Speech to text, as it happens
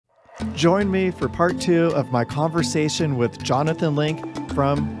Join me for part 2 of my conversation with Jonathon Link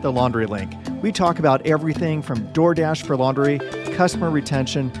from the Laundry Link. We talk about everything from DoorDash for laundry, customer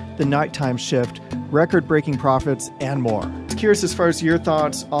retention, the nighttime shift, record-breaking profits, and more. I'm curious as far as your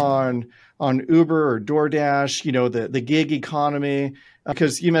thoughts on Uber or DoorDash, the gig economy,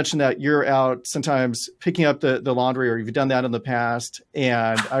 because you mentioned that you're out sometimes picking up the laundry, or you've done that in the past.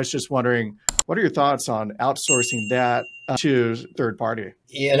 And I was just wondering, what are your thoughts on outsourcing that to third party?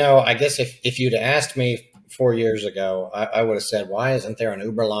 I guess if you'd asked me 4 years ago, I would have said, why isn't there an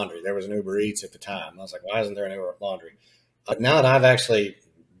Uber Laundry? There was an Uber Eats at the time. I was like, why isn't there an Uber Laundry? But now that I've actually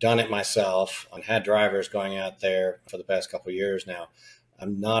done it myself and had drivers going out there for the past couple of years now,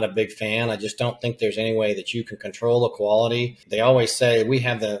 I'm not a big fan. I just don't think there's any way that you can control the quality. They always say we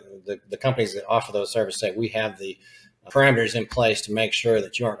have the companies that offer those services say we have the parameters in place to make sure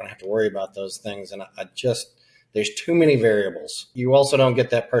that you aren't going to have to worry about those things. And there's too many variables. You also don't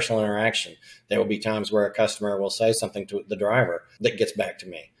get that personal interaction. There will be times where a customer will say something to the driver that gets back to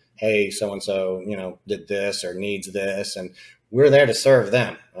me. Hey, so-and-so, did this or needs this. And we're there to serve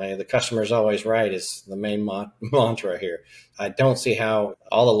them. The customer's always right is the main mantra here. I don't see how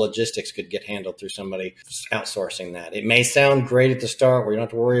all the logistics could get handled through somebody outsourcing that. It may sound great at the start where you don't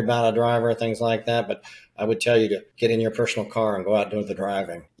have to worry about a driver, things like that, but I would tell you to get in your personal car and go out and do the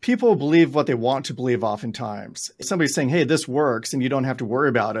driving. People believe what they want to believe oftentimes. If somebody's saying, hey, this works and you don't have to worry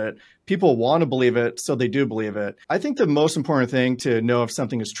about it, people want to believe it, so they do believe it. I think the most important thing to know if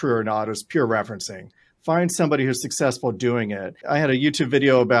something is true or not is pure referencing. Find somebody who's successful doing it. I had a YouTube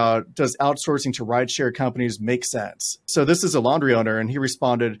video about, does outsourcing to rideshare companies make sense? So this is a laundry owner, and he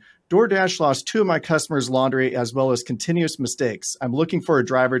responded, DoorDash lost 2 of my customers' laundry as well as continuous mistakes. I'm looking for a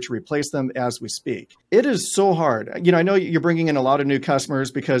driver to replace them as we speak. It is so hard. I know you're bringing in a lot of new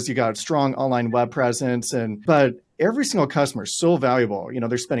customers because you got strong online web presence, but every single customer is so valuable.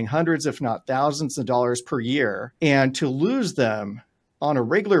 They're spending hundreds, if not thousands of dollars per year. And to lose them on a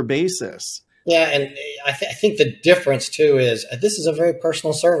regular basis. Yeah, and I think the difference, too, is this is a very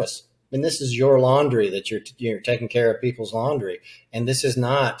personal service. I mean, this is your laundry that you're taking care of people's laundry. And this is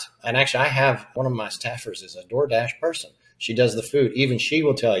not, and actually I have one of my staffers is a DoorDash person. She does the food. Even she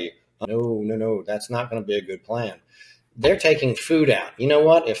will tell you, no, that's not going to be a good plan. They're taking food out. You know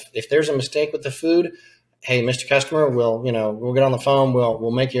what? If there's a mistake with the food, hey, Mr. Customer, we'll get on the phone. We'll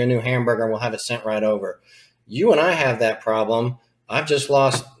make you a new hamburger and we'll have it sent right over. You and I have that problem. I've just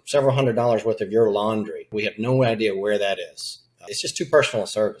lost several $100s worth of your laundry. We have no idea where that is. It's just too personal a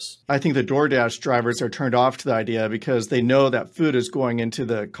service. I think the DoorDash drivers are turned off to the idea because they know that food is going into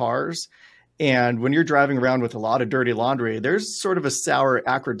the cars. And when you're driving around with a lot of dirty laundry, there's sort of a sour,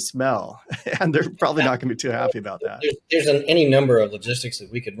 acrid smell. And they're probably not going to be too happy about that. There's any number of logistics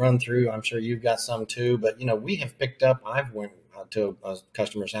that we could run through. I'm sure you've got some too. But, we have picked up, I've went to a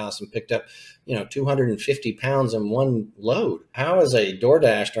customer's house and picked up, 250 pounds in one load. How is a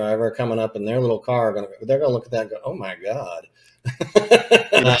DoorDash driver coming up in their little car, they're going to look at that and go, oh my God.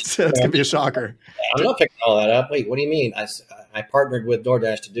 That's going to be a shocker. I'm not picking all that up. Wait, what do you mean? I partnered with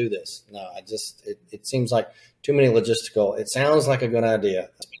DoorDash to do this. No, it seems like too many logistical. It sounds like a good idea.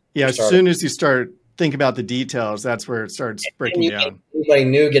 Yeah, as soon as you start thinking about the details, that's where it starts breaking down. Anybody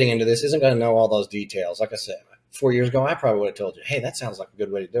new getting into this isn't going to know all those details. Like I said, 4 years ago, I probably would have told you, hey, that sounds like a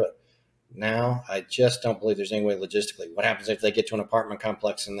good way to do it. Now, I just don't believe there's any way logistically. What happens if they get to an apartment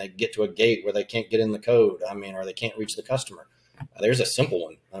complex and they get to a gate where they can't get in the code? Or they can't reach the customer? There's a simple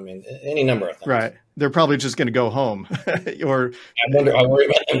one. Any number of things. Right. They're probably just going to go home. Or I worry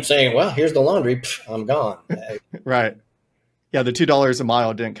about them saying, well, here's the laundry. I'm gone. Right. Yeah, the $2 a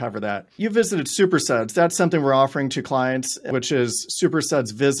mile didn't cover that. You visited Super Suds. That's something we're offering to clients, which is Super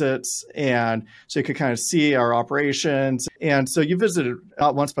Suds visits. And so you could kind of see our operations. And so you visited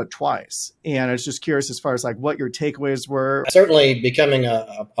not once, but twice. And I was just curious as far as what your takeaways were. Certainly becoming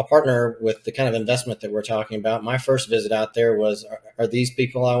a partner with the kind of investment that we're talking about. My first visit out there was, are these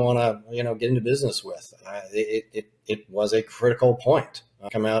people I want to, get into business with? It was a critical point.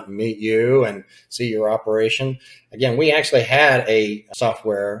 Come out and meet you and see your operation. Again, we actually had a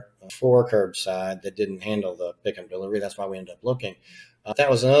software for curbside that didn't handle the pick and delivery. That's why we ended up looking. That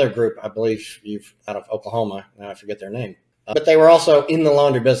was another group, I believe, out of Oklahoma. Now I forget their name. But they were also in the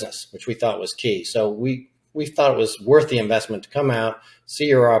laundry business, which we thought was key. So we thought it was worth the investment to come out, see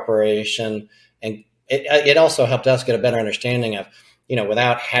your operation. And it also helped us get a better understanding of,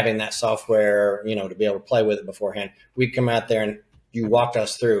 without having that software, to be able to play with it beforehand. We'd come out there and you walked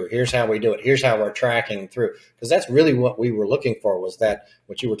us through. Here's how we do it. Here's how we're tracking through. Because that's really what we were looking for, was that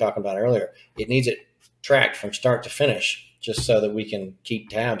what you were talking about earlier. It needs it tracked from start to finish, just so that we can keep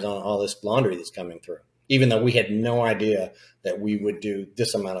tabs on all this laundry that's coming through. even though we had no idea that we would do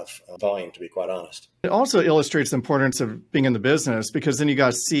this amount of volume, to be quite honest. It also illustrates the importance of being in the business, because then you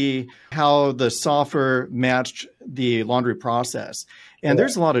got to see how the software matched the laundry process. And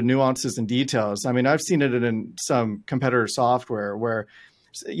there's a lot of nuances and details. I mean, I've seen it in some competitor software where,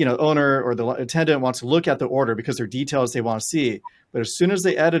 owner or the attendant wants to look at the order because there are details they want to see. But as soon as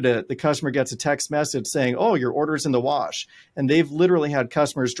they edit it, the customer gets a text message saying, oh, your order's in the wash. And they've literally had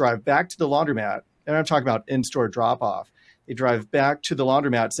customers drive back to the laundromat. And I'm talking about in-store drop-off. They drive back to the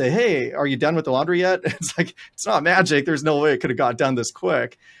laundromat, say, hey, are you done with the laundry yet? It's like, it's not magic. There's no way it could have got done this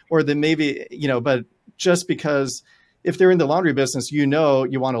quick. Or then maybe, but just because if they're in the laundry business, you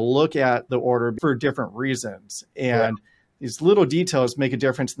want to look at the order for different reasons. And these little details make a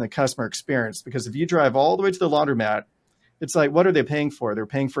difference in the customer experience, because if you drive all the way to the laundromat, it's like, what are they paying for? They're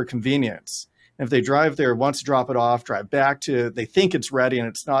paying for convenience. And if they drive there once to drop it off, drive back to, they think it's ready and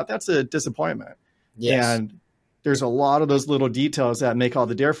it's not, that's a disappointment. Yes. And there's a lot of those little details that make all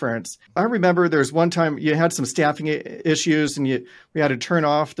the difference. I remember there's one time you had some staffing issues and we had to turn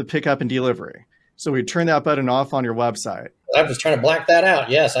off the pickup and delivery. So we turned that button off on your website. I was trying to black that out.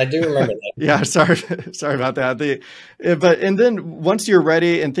 Yes, I do remember that. Yeah, sorry about that. And then once you're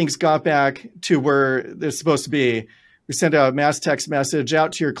ready and things got back to where they're supposed to be, we send out a mass text message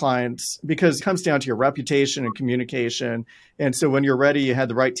out to your clients, because it comes down to your reputation and communication. And so when you're ready, you had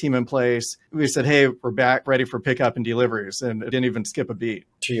the right team in place. We said, hey, we're back ready for pickup and deliveries, and it didn't even skip a beat.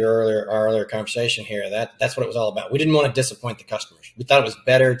 To our earlier conversation here, that's what it was all about. We didn't want to disappoint the customers. We thought it was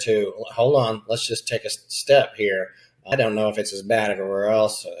better to hold on. Let's just take a step here. I don't know if it's as bad everywhere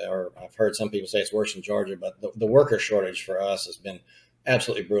else, or I've heard some people say it's worse in Georgia, but the worker shortage for us has been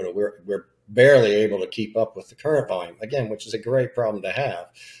absolutely brutal. We're barely able to keep up with the current volume, again, which is a great problem to have.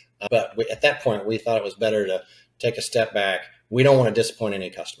 But at that point, we thought it was better to take a step back. We don't want to disappoint any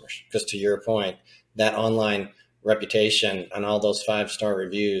customers, because to your point, that online reputation and all those 5-star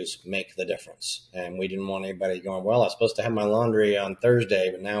reviews make the difference. And we didn't want anybody going, well, I was supposed to have my laundry on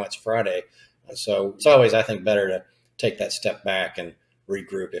Thursday, but now it's Friday. So it's always, I think, better to take that step back and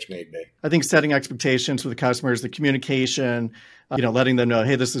regroup if need be. I think setting expectations with the customers, the communication, letting them know,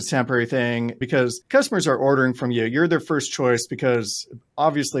 hey, this is a temporary thing, because customers are ordering from you. You're their first choice because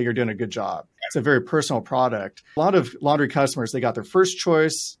obviously you're doing a good job. It's a very personal product. A lot of laundry customers, they got their first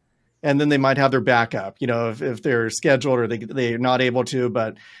choice, and then they might have their backup, if they're scheduled or they're not able to.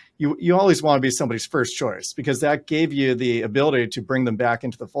 But you always want to be somebody's first choice, because that gave you the ability to bring them back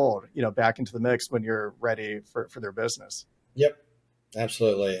into the fold, back into the mix when you're ready for their business. Yep.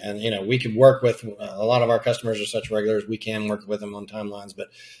 Absolutely. And, we could work with a lot of our customers are such regulars. We can work with them on timelines. But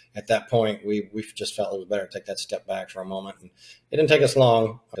at that point, we just felt it was better to take that step back for a moment. And it didn't take us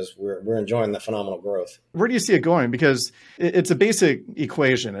long, because we're enjoying the phenomenal growth. Where do you see it going? Because it's a basic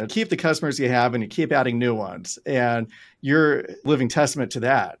equation. You keep the customers you have and you keep adding new ones. And you're living testament to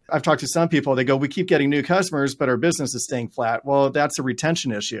that. I've talked to some people, they go, we keep getting new customers, but our business is staying flat. Well, that's a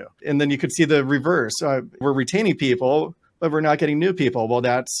retention issue. And then you could see the reverse. We're retaining people, but we're not getting new people. Well,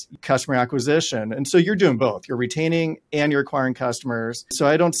 that's customer acquisition. And so you're doing both. You're retaining and you're acquiring customers. So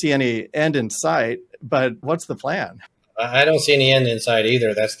I don't see any end in sight, but what's the plan? I don't see any end in sight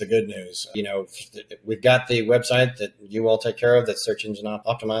either. That's the good news. We've got the website that you all take care of, that's search engine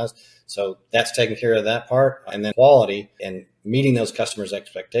optimized. So that's taking care of that part. And then quality and meeting those customers'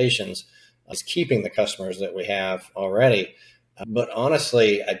 expectations is keeping the customers that we have already. But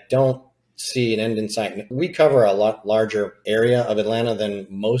honestly, I don't see an end in sight. We cover a lot larger area of Atlanta than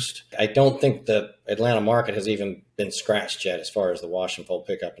most. I don't think the Atlanta market has even been scratched yet as far as the wash and fold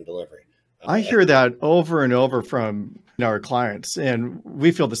pickup and delivery. I hear that over and over from our clients, and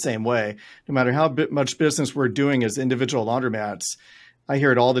we feel the same way. No matter how much business we're doing as individual laundromats, I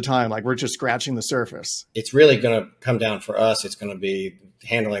hear it all the time, like we're just scratching the surface. It's really going to come down for us. It's going to be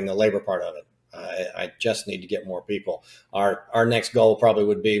handling the labor part of it. I just need to get more people. Our next goal probably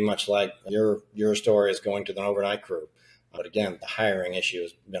would be much like your story is going to the overnight crew. But again, the hiring issue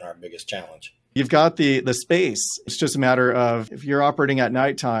has been our biggest challenge. You've got the space. It's just a matter of if you're operating at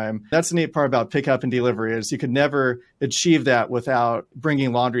nighttime. That's the neat part about pickup and delivery is you could never achieve that without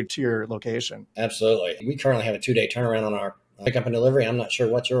bringing laundry to your location. Absolutely. We currently have a 2-day turnaround on our pickup and delivery. I'm not sure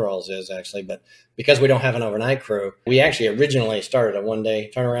what your all's is actually, but because we don't have an overnight crew, we actually originally started a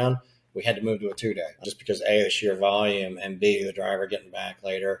 1-day turnaround. We had to move to a 2-day just because A, the sheer volume, and B, the driver getting back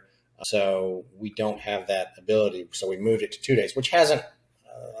later. So we don't have that ability. So we moved it to 2 days, which hasn't,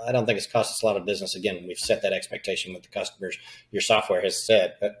 I don't think it's cost us a lot of business. Again, we've set that expectation with the customers. Your software has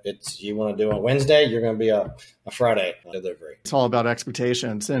said you want to do a Wednesday, you're going to be a Friday delivery. It's all about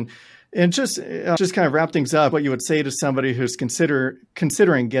expectations. And And just kind of wrap things up, what you would say to somebody who's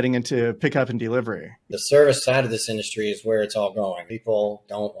considering getting into pickup and delivery. The service side of this industry is where it's all going. People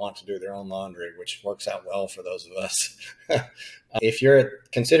don't want to do their own laundry, which works out well for those of us. If you're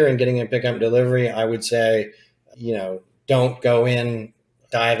considering getting in pickup and delivery, I would say, don't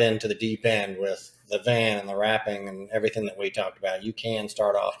dive into the deep end with the van and the wrapping and everything that we talked about. You can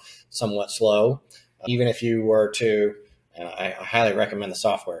start off somewhat slow. Even if you were to, and I highly recommend the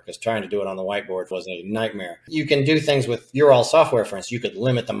software, because trying to do it on the whiteboard was a nightmare. You can do things with your all software, for instance. You could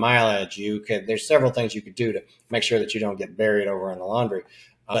limit the mileage. There's several things you could do to make sure that you don't get buried over in the laundry.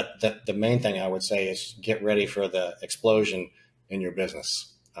 But the main thing I would say is get ready for the explosion in your business.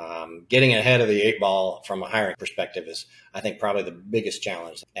 Getting ahead of the 8-ball from a hiring perspective is, I think, probably the biggest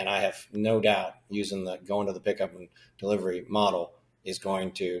challenge. And I have no doubt going to the pickup and delivery model is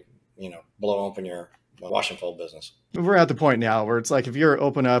going to, blow open your wash and fold business. We're at the point now where it's like, if you're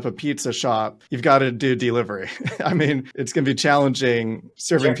open up a pizza shop, you've got to do delivery. I mean, it's going to be challenging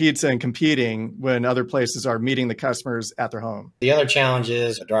serving pizza and competing when other places are meeting the customers at their home. The other challenge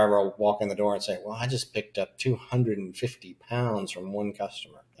is a driver will walk in the door and say, well, I just picked up 250 pounds from one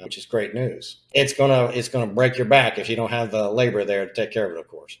customer, which is great news. It's going to break your back if you don't have the labor there to take care of it, of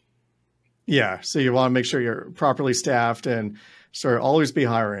course. Yeah. So you want to make sure you're properly staffed and always be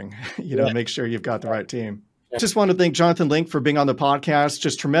hiring, make sure you've got the right team. Just want to thank Jonathon Link for being on the podcast.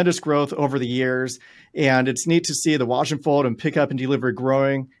 Just tremendous growth over the years. And it's neat to see the wash and fold and pickup and delivery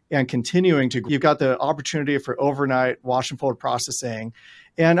growing and continuing to. You've got the opportunity for overnight wash and fold processing.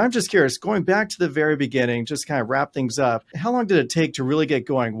 And I'm just curious, going back to the very beginning, just kind of wrap things up. How long did it take to really get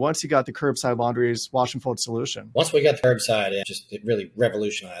going once you got the Curbside Laundry's wash and fold solution? Once we got the curbside, it really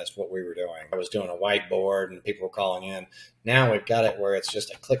revolutionized what we were doing. I was doing a whiteboard and people were calling in. Now we've got it where it's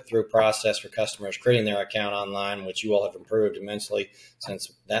just a click-through process for customers creating their account online, which you all have improved immensely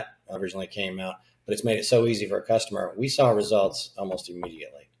since that originally came out. But it's made it so easy for a customer. We saw results almost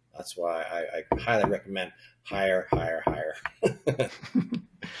immediately. That's why I highly recommend hire.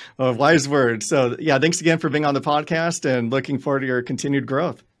 Oh, wise words. So yeah, thanks again for being on the podcast and looking forward to your continued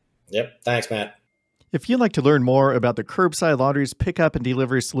growth. Yep. Thanks, Matt. If you'd like to learn more about the Curbside Laundry's pickup and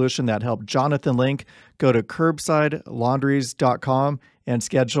delivery solution that helped Jonathon Link, go to curbsidelaundries.com and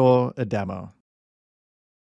schedule a demo.